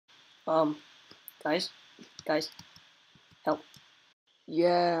Guys, help.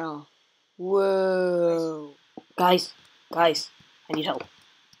 Yeah. Whoa. Guys, I need help.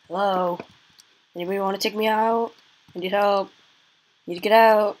 Hello? Anybody want to take me out? I need help. Need to get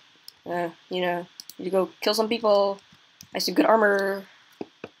out. Need to go kill some people. I have some good armor.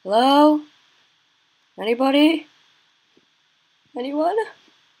 Hello? Anybody? Anyone?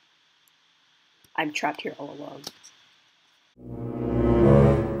 I'm trapped here all alone.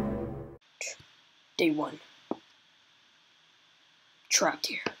 Day 1. Trapped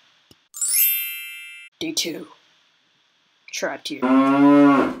here. Day 2. Trapped here.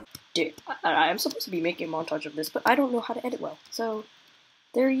 I'm supposed to be making a montage of this, but I don't know how to edit well. So,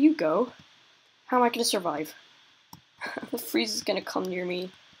 there you go. How am I gonna survive? The freeze is gonna come near me.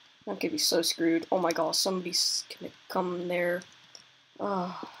 I'm gonna be so screwed. Oh my gosh, somebody's gonna come there.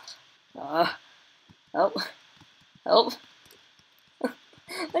 Help. Help.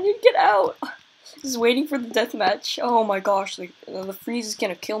 I need to get out. Just waiting for the deathmatch. Oh my gosh, the freeze is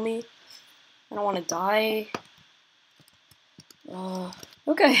gonna kill me. I don't want to die.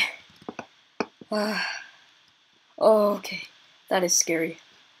 Okay. Okay. That is scary.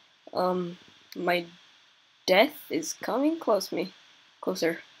 My death is coming closer.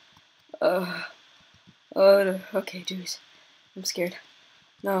 Okay, dudes. I'm scared.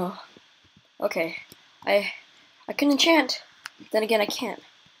 No. Okay. I can enchant. Then again, I can't.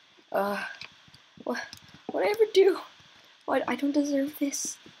 What did I ever do? What? I don't deserve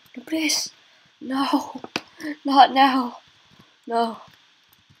this. No, please. No. Not now. No.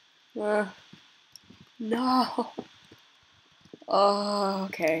 No.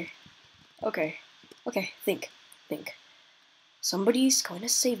 Okay. Think. Somebody's going to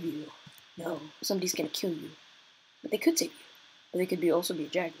save you. No, somebody's going to kill you. But they could save you. But they could also be a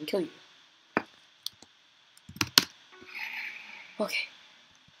jag and kill you.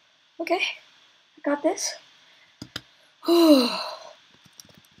 Okay. I got this.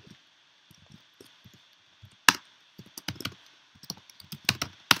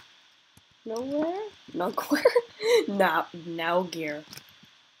 Nowhere? Now gear.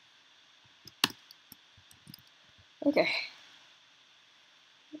 Okay.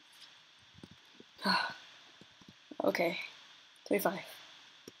 Okay. 35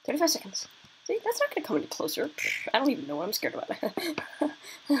 seconds. See, that's not gonna come any closer. I don't even know what I'm scared about.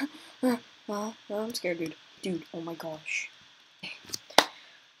 I'm scared, dude. Oh my gosh.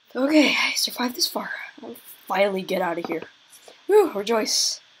 Okay, I survived this far. I'll finally get out of here. Whew,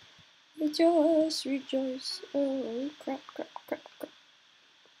 rejoice. Rejoice. Oh, crap.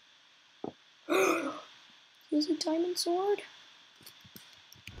 Here's a diamond sword.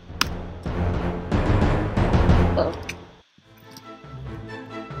 Uh-oh.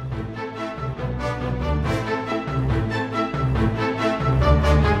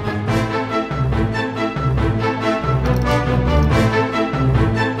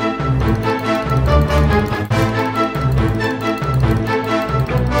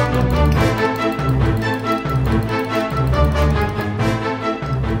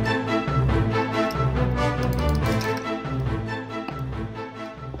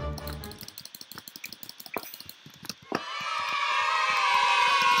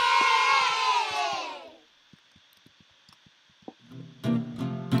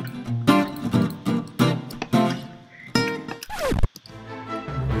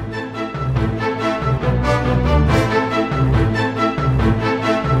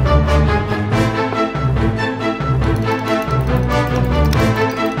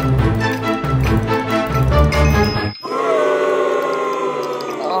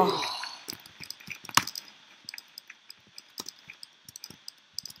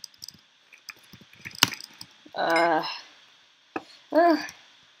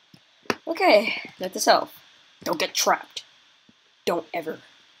 Okay, note to self. Don't get trapped. Don't ever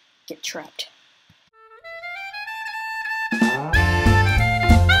get trapped.